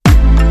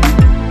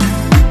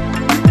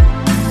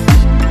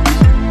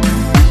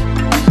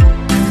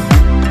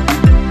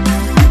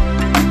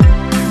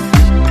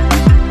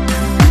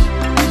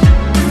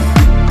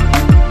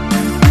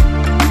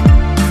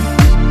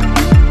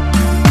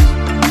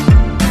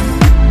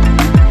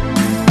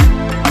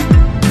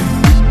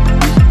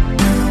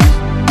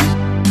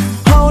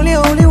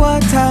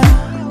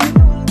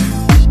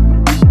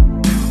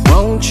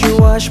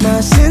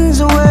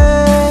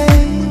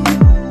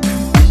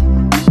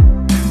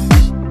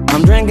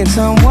drinking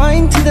some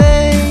wine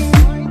today.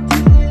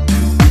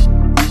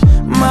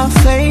 My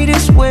fate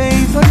is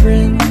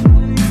wavering.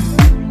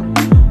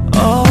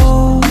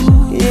 Oh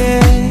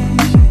yeah,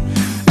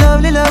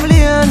 lovely,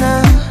 lovely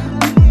Anna,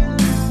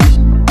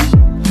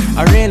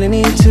 I really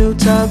need to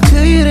talk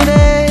to you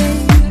today.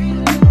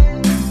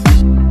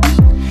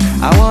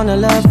 I wanna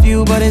love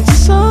you, but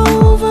it's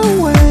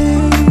overweight,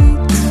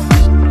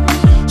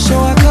 so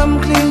I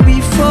come clean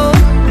before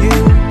you.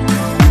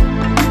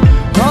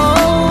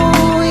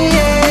 Oh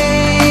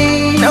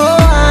yeah, no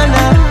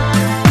Anna,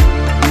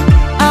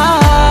 I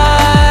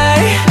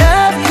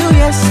love you,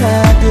 yes I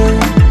do,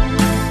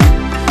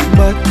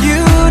 but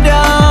you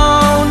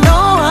don't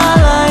know I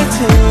like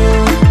to.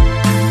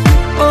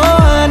 Oh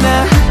Anna,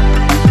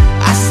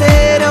 I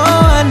said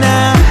oh Anna,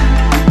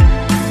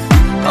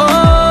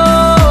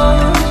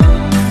 oh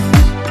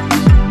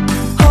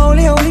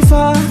Holy, Holy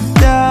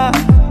Father,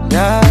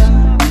 yeah,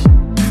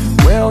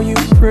 will you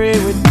pray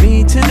with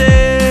me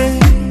today?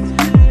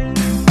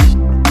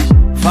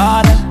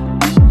 Father,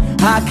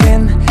 how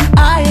can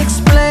I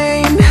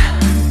explain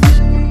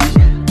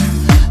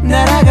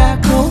that I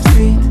got cold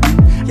feet?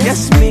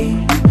 Yes,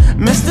 me,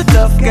 Mr.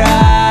 Tough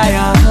Guy,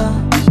 yeah.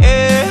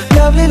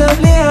 Lovely,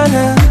 lovely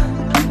Anna,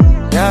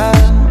 yeah.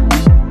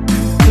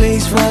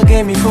 Please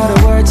forgive me for the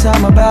words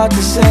I'm about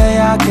to say.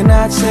 I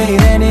cannot say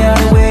it any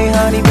other way,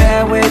 honey,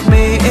 bear with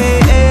me.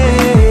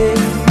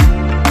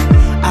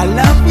 I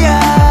love ya,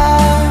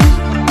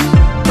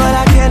 but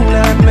I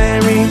cannot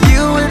marry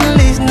you, at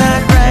least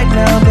not right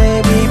now,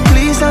 baby.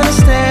 Please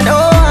understand,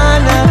 oh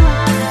Anna,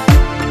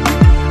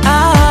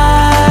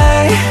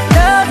 I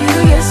love you,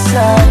 yes I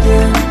do,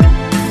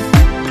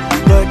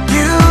 but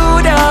you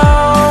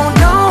don't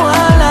know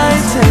I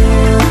lied to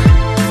you.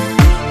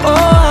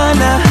 Oh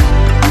Anna,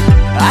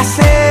 I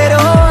said oh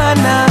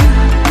Anna,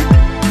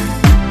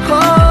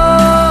 oh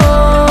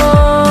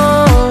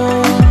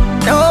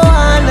no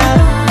Anna,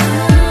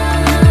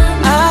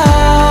 I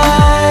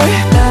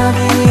love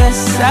you,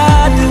 yes I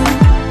do,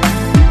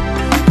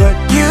 but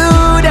you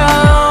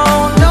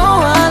don't know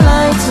I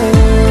lied to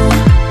you.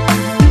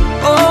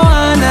 Oh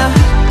Anna,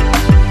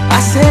 I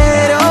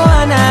said oh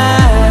Anna,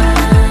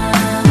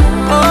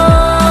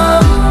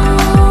 oh.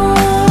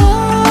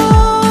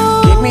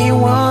 Give me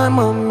one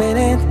more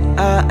minute,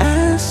 I'll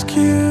ask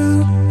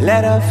you,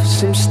 let off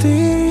some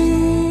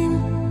steam.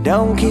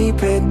 Don't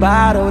keep it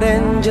bottled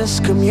and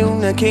just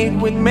communicate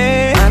with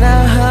me.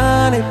 Anna,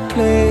 honey,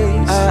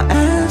 please, I'll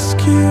ask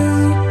you,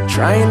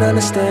 try and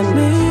understand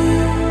me.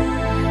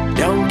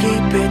 Don't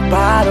keep it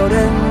bottled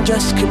and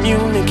just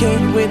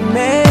communicate with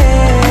me.